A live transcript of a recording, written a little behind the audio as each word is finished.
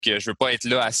je veux pas être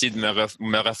là à essayer de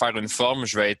me refaire une forme.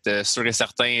 Je veux être sûr et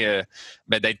certain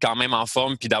d'être quand même en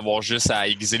forme puis d'avoir juste à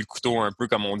aiguiser le couteau un peu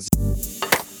comme on dit.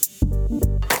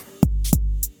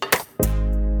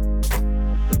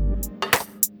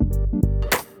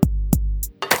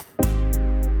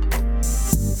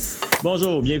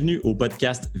 Bonjour, bienvenue au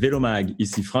podcast Vélomag.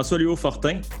 Ici François-Léo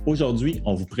Fortin. Aujourd'hui,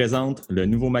 on vous présente le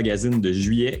nouveau magazine de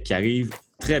juillet qui arrive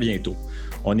très bientôt.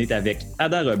 On est avec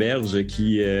Adam Roberge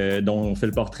dont on fait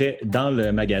le portrait dans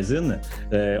le magazine.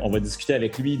 On va discuter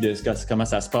avec lui de comment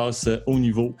ça se passe au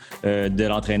niveau de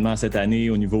l'entraînement cette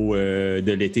année, au niveau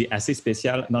de l'été assez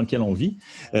spécial dans lequel on vit.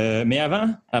 Mais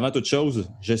avant toute chose,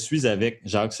 je suis avec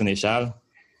Jacques Sénéchal.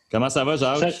 Comment ça va,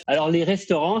 Jacques? Alors, les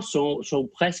restaurants sont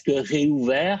presque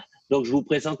réouverts. Donc, je vous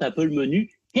présente un peu le menu,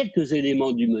 quelques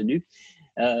éléments du menu.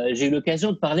 J'ai eu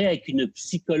l'occasion de parler avec une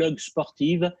psychologue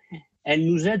sportive. Elle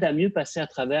nous aide à mieux passer à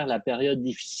travers la période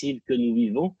difficile que nous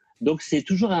vivons. Donc, c'est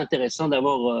toujours intéressant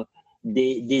d'avoir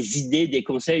des idées, des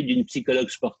conseils d'une psychologue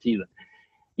sportive.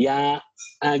 Il y a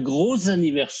un gros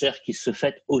anniversaire qui se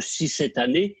fête aussi cette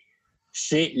année,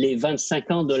 c'est les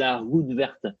 25 ans de la Route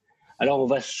verte. Alors, on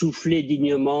va souffler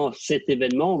dignement cet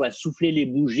événement, on va souffler les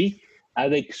bougies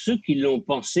avec ceux qui l'ont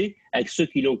pensé, avec ceux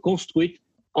qui l'ont construite,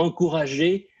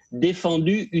 encouragée,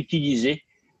 défendue, utilisée.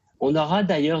 On aura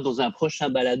d'ailleurs dans un prochain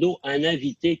balado un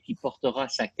invité qui portera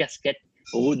sa casquette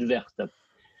Route verte.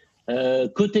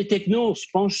 Côté techno, on se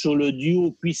penche sur le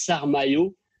duo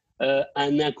Cuissard-Maillot,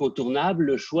 un incontournable.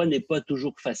 Le choix n'est pas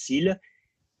toujours facile.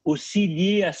 Aussi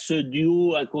lié à ce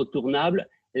duo incontournable,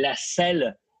 la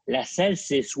selle. La selle,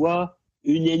 c'est soit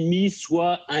une ennemie,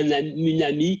 soit une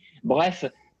amie. Bref,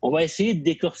 on va essayer de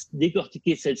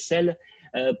décortiquer cette selle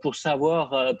pour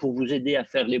vous aider à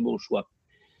faire les bons choix.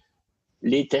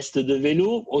 Les tests de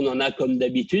vélo, on en a comme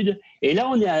d'habitude. Et là,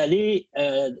 on est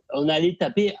allé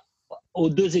taper aux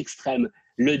deux extrêmes.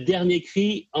 Le dernier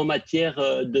cri en matière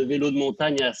de vélo de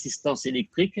montagne à assistance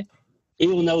électrique. Et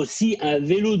on a aussi un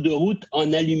vélo de route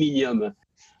en aluminium.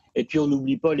 Et puis, on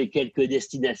n'oublie pas les quelques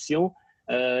destinations.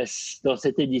 Dans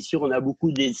cette édition, on a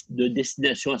beaucoup de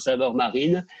destinations à saveur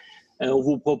marine. On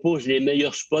vous propose les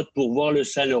meilleurs spots pour voir le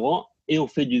Saint-Laurent et on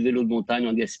fait du vélo de montagne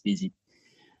en Gaspésie.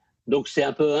 Donc, c'est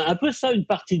un peu ça, une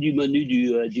partie du menu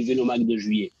du Vélomag de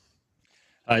juillet.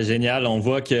 Ah, génial. On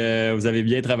voit que vous avez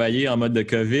bien travaillé en mode de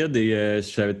COVID et je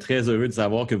suis très heureux de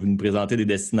savoir que vous nous présentez des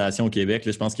destinations au Québec.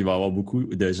 Là, je pense qu'il va y avoir beaucoup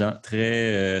de gens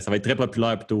ça va être très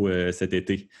populaire plutôt cet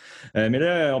été. Mais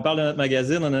là, on parle de notre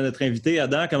magazine. On a notre invité,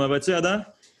 Adam. Comment vas-tu, Adam?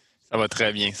 Ça va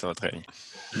très bien, ça va très bien.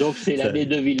 Donc, c'est l'année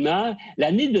 2020.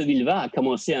 L'année 2020 a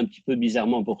commencé un petit peu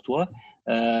bizarrement pour toi.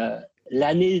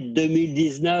 L'année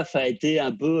 2019 a été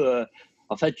un peu...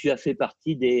 en fait, tu as fait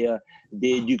partie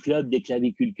du club des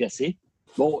clavicules cassées.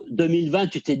 Bon, 2020,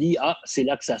 tu t'es dit, c'est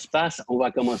là que ça se passe, on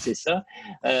va commencer ça.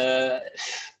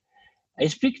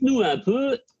 Explique-nous un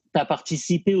peu, tu as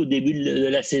participé au début de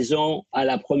la saison, à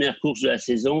la première course de la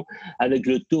saison, avec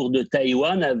le Tour de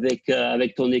Taïwan,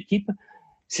 avec ton équipe.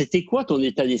 C'était quoi ton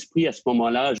état d'esprit à ce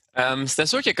moment-là? C'était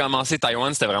sûr qu'à commencer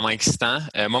Taïwan, c'était vraiment excitant.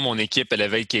 Moi, mon équipe,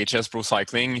 Elevate KHS Pro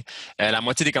Cycling, la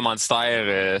moitié des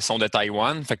commanditaires sont de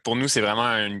Taïwan. Fait que pour nous, c'est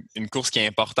vraiment une course qui est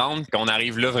importante. Puis on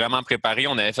arrive là vraiment préparé.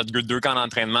 On avait fait 2 camps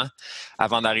d'entraînement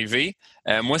avant d'arriver.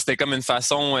 Moi, c'était comme une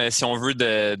façon, si on veut,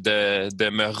 de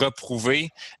me reprouver.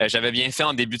 J'avais bien fait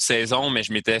en début de saison, mais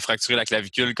je m'étais fracturé la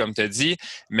clavicule, comme tu as dit.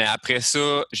 Mais après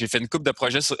ça, j'ai fait une couple de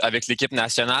projets avec l'équipe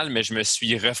nationale, mais je me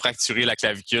suis refracturé la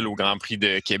clavicule au Grand Prix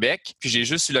de Québec. Puis j'ai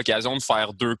juste eu l'occasion de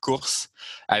faire 2 courses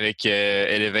avec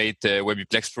Elevate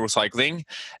Webiplex Pro Cycling.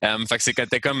 Fait que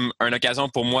c'était comme une occasion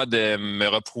pour moi de me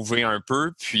reprouver un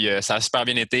peu. Puis ça a super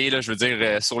bien été. Là, je veux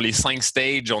dire, sur les 5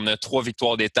 stages, on a 3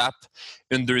 victoires d'étape,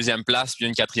 une 2e place puis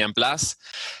une 4e place.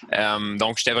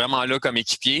 Donc, j'étais vraiment là comme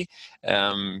équipier.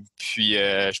 Puis,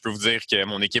 je peux vous dire que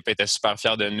mon équipe était super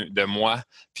fière de moi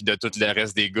puis de tout le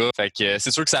reste des gars. Fait que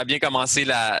c'est sûr que ça a bien commencé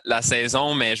la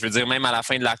saison, mais je veux dire, même à la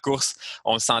fin de la course,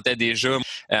 on le sentait déjà.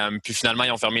 Puis finalement,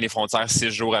 ils ont fermé les frontières 6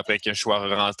 jours après que je sois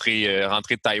rentré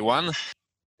de Taïwan.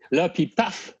 Là, puis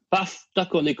paf, tant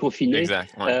qu'on est confiné,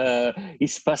 exact, ouais. Il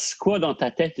se passe quoi dans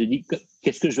ta tête? Tu dis,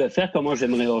 qu'est-ce que je vais faire? Comment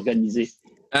j'aimerais organiser?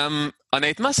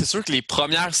 Honnêtement, c'est sûr que les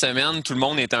premières semaines, tout le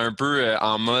monde était un peu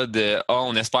en mode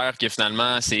on espère que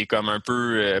finalement c'est comme un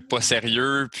peu pas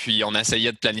sérieux, puis on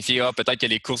essayait de planifier peut-être que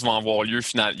les courses vont avoir lieu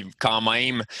quand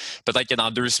même, peut-être que dans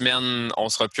 2 semaines on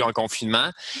sera plus en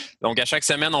confinement. Donc à chaque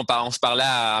semaine on se parlait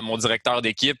à mon directeur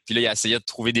d'équipe, puis là il essayait de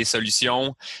trouver des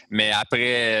solutions, mais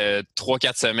après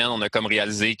 3-4 semaines on a comme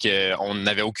réalisé qu'on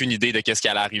n'avait aucune idée de qu'est-ce qui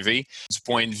allait arriver. Du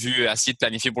point de vue essayer de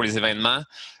planifier pour les événements,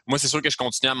 Moi, c'est sûr que je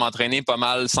continue à m'entraîner pas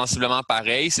mal sensiblement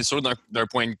pareil. C'est sûr, d'un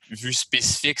point de vue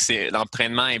spécifique,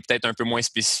 l'entraînement est peut-être un peu moins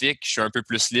spécifique. Je suis un peu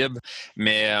plus libre.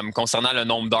 Mais concernant le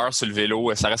nombre d'heures sur le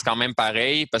vélo, ça reste quand même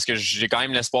pareil parce que j'ai quand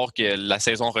même l'espoir que la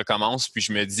saison recommence. Puis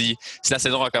je me dis, si la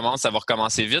saison recommence, ça va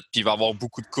recommencer vite. Puis il va y avoir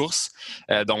beaucoup de courses.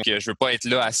 Donc, je veux pas être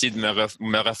là à essayer de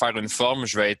me refaire une forme.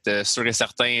 Je veux être sûr et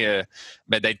certain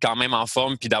d'être quand même en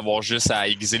forme puis d'avoir juste à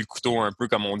aiguiser le couteau un peu,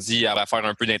 comme on dit, à faire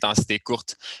un peu d'intensité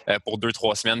courte pour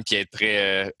 2-3 semaines puis être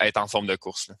prêt à être en forme de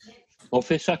course, là. On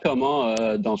fait ça comment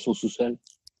dans son sous-sol?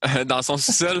 Dans son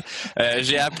sous-sol,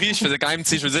 j'ai appris, je faisais quand même, tu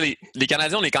sais, je veux dire, les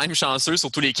Canadiens, on est quand même chanceux,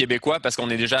 surtout les Québécois, parce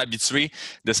qu'on est déjà habitués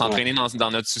de s'entraîner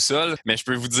dans notre sous-sol. Mais je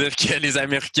peux vous dire que les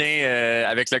Américains,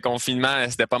 avec le confinement,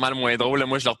 c'était pas mal moins drôle. Là,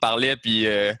 moi, je leur parlais, puis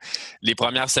les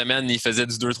premières semaines, ils faisaient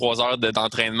du 2-3 heures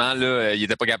d'entraînement. Là, ils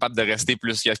n'étaient pas capables de rester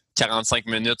plus que 45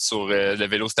 minutes sur le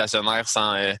vélo stationnaire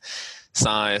sans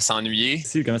s'ennuyer.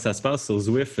 Comment ça se passe sur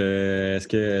Zwift? Est-ce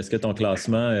que ton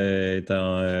classement est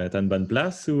t'as une bonne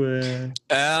place ou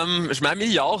Je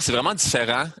m'améliore, c'est vraiment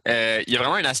différent. Il y a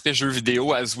vraiment un aspect jeu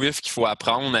vidéo à Zwift qu'il faut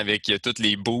apprendre avec tous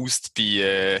les boosts, puis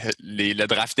le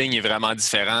drafting est vraiment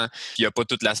différent. Il n'y a pas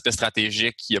tout l'aspect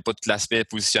stratégique, il n'y a pas tout l'aspect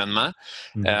positionnement.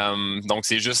 Donc,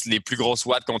 c'est juste les plus grosses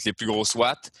watts contre les plus grosses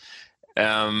watts.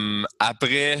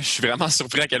 Après, je suis vraiment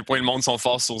surpris à quel point le monde sont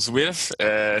forts sur Zwift.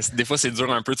 Des fois, c'est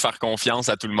dur un peu de faire confiance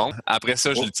à tout le monde. Après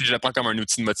ça, je le prends comme un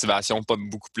outil de motivation, pas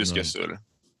beaucoup plus que ça, là.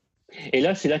 Et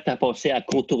là, c'est là que tu as pensé à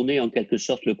contourner en quelque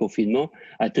sorte le confinement,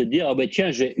 à te dire, ah ben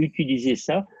tiens, je vais utiliser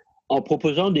ça en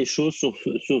proposant des choses sur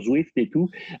Zwift et tout,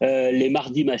 les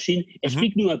mardis machines.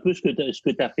 Explique-nous un peu ce que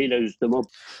tu as fait là, justement.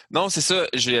 Non, c'est ça.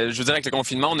 Je veux dire, avec le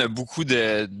confinement, on a beaucoup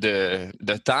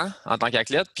de temps en tant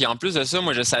qu'athlète. Puis en plus de ça,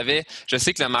 moi, je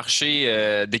sais que le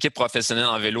marché d'équipe professionnelle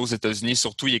en vélo aux États-Unis,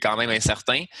 surtout, il est quand même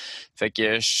incertain. Fait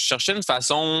que je cherchais une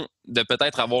façon de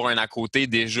peut-être avoir un à côté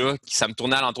déjà, ça me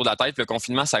tournait alentour de la tête. Puis le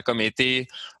confinement, ça a comme été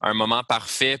un moment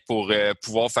parfait pour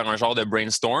pouvoir faire un genre de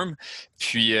brainstorm.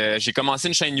 Puis j'ai commencé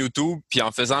une chaîne YouTube, puis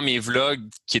en faisant mes vlogs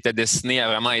qui étaient destinés à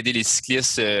vraiment aider les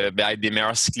cyclistes à être des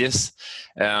meilleurs cyclistes.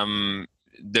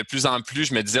 De plus en plus,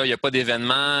 je me disais, il n'y a pas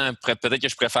d'événement, peut-être que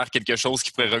je préfère quelque chose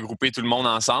qui pourrait regrouper tout le monde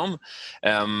ensemble.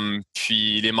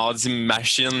 Puis les mardis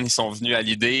machines, ils sont venus à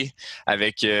l'idée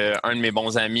avec un de mes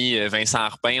bons amis, Vincent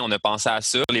Harpin. On a pensé à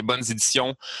ça. Les bonnes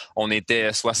éditions, on était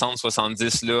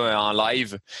 60-70 là, en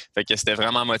live. Fait que c'était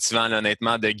vraiment motivant, là,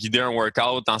 honnêtement, de guider un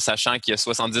workout en sachant qu'il y a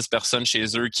 70 personnes chez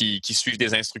eux qui suivent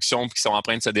des instructions puis qui sont en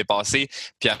train de se dépasser.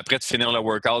 Puis après de finir le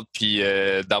workout puis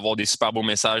d'avoir des super beaux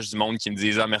messages du monde qui me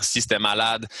disent « Ah, merci, c'était malade. »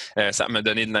 Ça m'a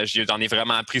donné j'en ai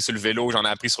vraiment appris sur le vélo, j'en ai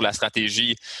appris sur la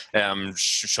stratégie. Je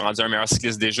suis rendu un meilleur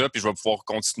cycliste déjà, puis je vais pouvoir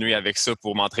continuer avec ça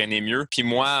pour m'entraîner mieux. Puis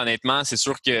moi, honnêtement, c'est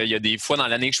sûr qu'il y a des fois dans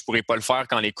l'année que je pourrais pas le faire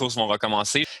quand les courses vont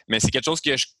recommencer, mais c'est quelque chose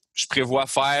que je prévois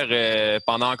faire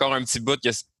pendant encore un petit bout,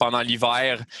 pendant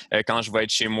l'hiver, quand je vais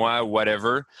être chez moi ou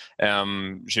whatever.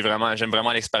 J'aime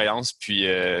vraiment l'expérience, puis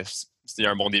c'est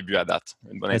un bon début à date.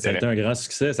 Ça a été un grand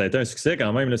succès. Ça a été un succès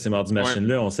quand même, là, ces Mardi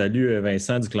Machines-là. On salue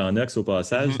Vincent du Clan Nox au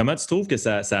passage. Comment tu trouves que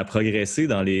ça a progressé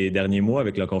dans les derniers mois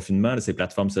avec le confinement, là, ces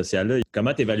plateformes sociales-là?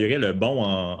 Comment tu évaluerais le bon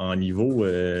en niveau?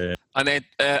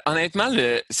 Honnêtement,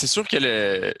 c'est sûr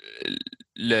que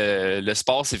le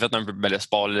sport s'est fait un peu...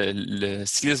 le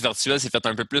cyclisme virtuel s'est fait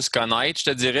un peu plus connaître, je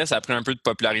te dirais. Ça a pris un peu de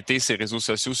popularité, ces réseaux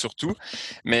sociaux surtout.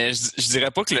 Mais je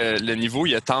dirais pas que le niveau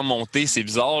il a tant monté. C'est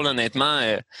bizarre, là, honnêtement.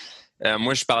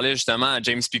 Moi, je parlais justement à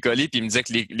James Piccoli, puis il me disait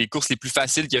que les courses les plus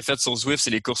faciles qu'il a faites sur Zwift,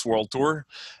 c'est les courses World Tour.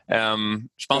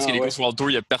 Je pense que les courses World Tour,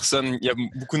 il y a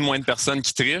beaucoup de moins de personnes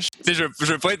qui trichent. Tu sais, je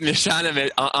veux pas être méchant, là,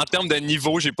 mais en termes de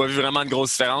niveau, j'ai pas vu vraiment de grosse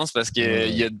différence parce que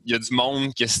il y a du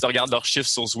monde que si tu regardes leurs chiffres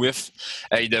sur Zwift,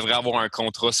 ils devraient avoir un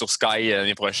contrat sur Sky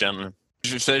l'année prochaine, là.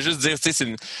 Je voulais juste dire, tu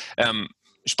sais,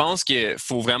 je pense qu'il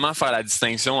faut vraiment faire la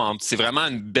distinction entre c'est vraiment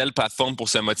une belle plateforme pour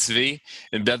se motiver,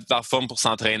 une belle plateforme pour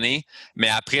s'entraîner, mais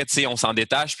après, tu sais, on s'en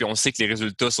détache puis on sait que les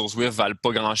résultats sur Zwift valent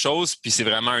pas grand-chose, puis c'est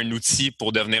vraiment un outil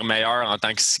pour devenir meilleur en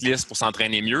tant que cycliste, pour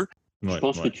s'entraîner mieux. Je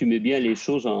pense que tu mets bien les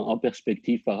choses en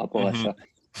perspective par rapport à ça.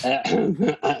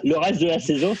 Le reste de la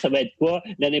saison, ça va être quoi?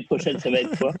 L'année prochaine, ça va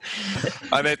être quoi?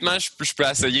 Honnêtement, je peux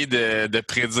essayer de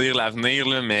prédire l'avenir,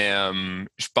 là, mais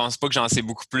je pense pas que j'en sais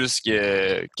beaucoup plus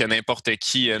que n'importe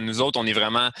qui. Nous autres, on est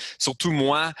vraiment... Surtout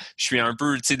moi, je suis un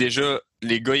peu... Tu sais, déjà,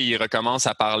 les gars, ils recommencent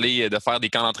à parler de faire des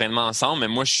camps d'entraînement ensemble, mais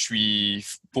moi, je suis...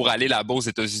 Pour aller là-bas aux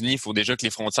États-Unis, il faut déjà que les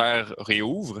frontières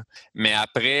réouvrent. Mais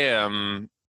après...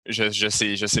 Je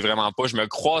sais vraiment pas. Je me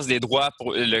croise les doigts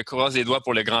pour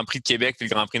le Grand Prix de Québec et le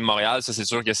Grand Prix de Montréal. Ça, c'est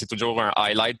sûr que c'est toujours un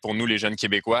highlight pour nous, les jeunes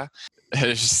Québécois.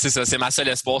 C'est ça, c'est ma seule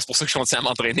espoir. C'est pour ça que je continue à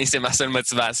m'entraîner. C'est ma seule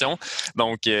motivation.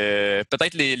 Donc,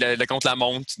 peut-être le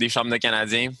contre-la-montre des championnats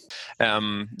canadiens.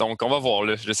 Donc, on va voir.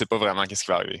 Là. Je ne sais pas vraiment qu'est-ce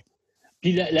qui va arriver.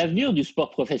 Puis l'avenir du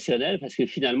sport professionnel, parce que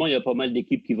finalement, il y a pas mal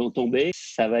d'équipes qui vont tomber.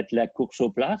 Ça va être la course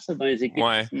aux places dans les équipes.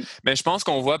 Oui. Mais je pense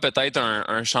qu'on voit peut-être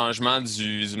un changement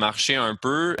du marché un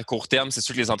peu. À court terme, c'est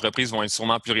sûr que les entreprises vont être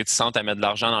sûrement plus réticentes à mettre de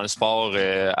l'argent dans le sport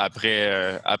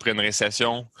après une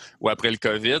récession ou après le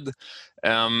COVID.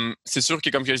 C'est sûr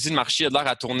que, comme je dis, le marché a l'air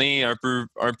à tourner un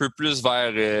peu plus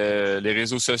vers les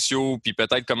réseaux sociaux, puis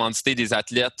peut-être commanditer des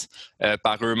athlètes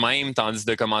par eux-mêmes, tandis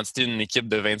de commanditer une équipe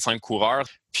de 25 coureurs.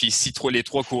 Puis si les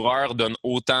 3 coureurs donnent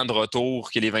autant de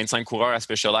retours que les 25 coureurs à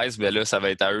Specialized, bien là, ça va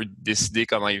être à eux de décider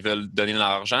comment ils veulent donner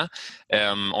l'argent.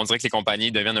 On dirait que les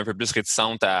compagnies deviennent un peu plus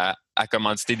réticentes à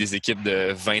commanditer des équipes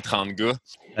de 20-30 gars.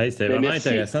 Hey, c'était vraiment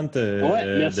intéressant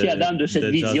merci Adam de cette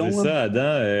vision. C'est ça,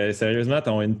 Adam. Sérieusement,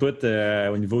 ton input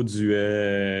au niveau du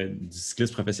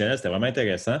cyclisme professionnel, c'était vraiment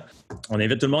intéressant. On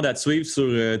invite tout le monde à te suivre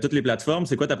sur toutes les plateformes.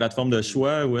 C'est quoi ta plateforme de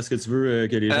choix? Où est-ce que tu veux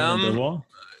que les gens viennent te voir?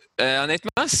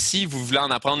 Honnêtement, si vous voulez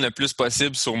en apprendre le plus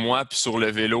possible sur moi puis sur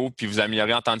le vélo, puis vous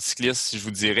améliorer en tant que cycliste, je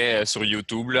vous dirais sur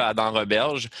YouTube, là, Adam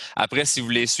Roberge. Après, si vous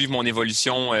voulez suivre mon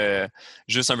évolution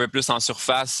juste un peu plus en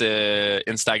surface,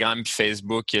 Instagram puis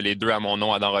Facebook, les deux à mon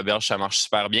nom, Adam Roberge, ça marche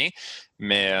super bien.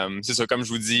 Mais c'est ça, comme je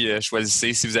vous dis,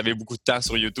 choisissez. Si vous avez beaucoup de temps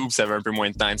sur YouTube, si vous avez un peu moins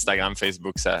de temps, Instagram,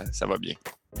 Facebook, ça va bien.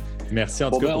 Merci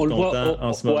en tout cas pour ton temps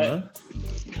en ce moment.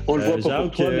 On le voit pas Jacques,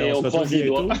 pour toi, mais on croise les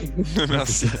doigts.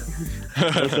 Merci.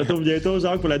 On se retrouve bientôt,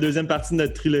 Jacques, pour la deuxième partie de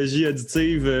notre trilogie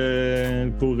auditive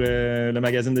pour le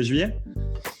magazine de juillet.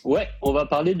 Ouais, on va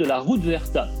parler de la route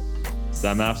Verta.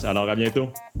 Ça marche. Alors, à bientôt.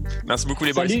 Merci beaucoup,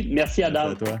 les boys. Salut, merci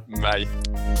Adam. Merci à toi. Bye.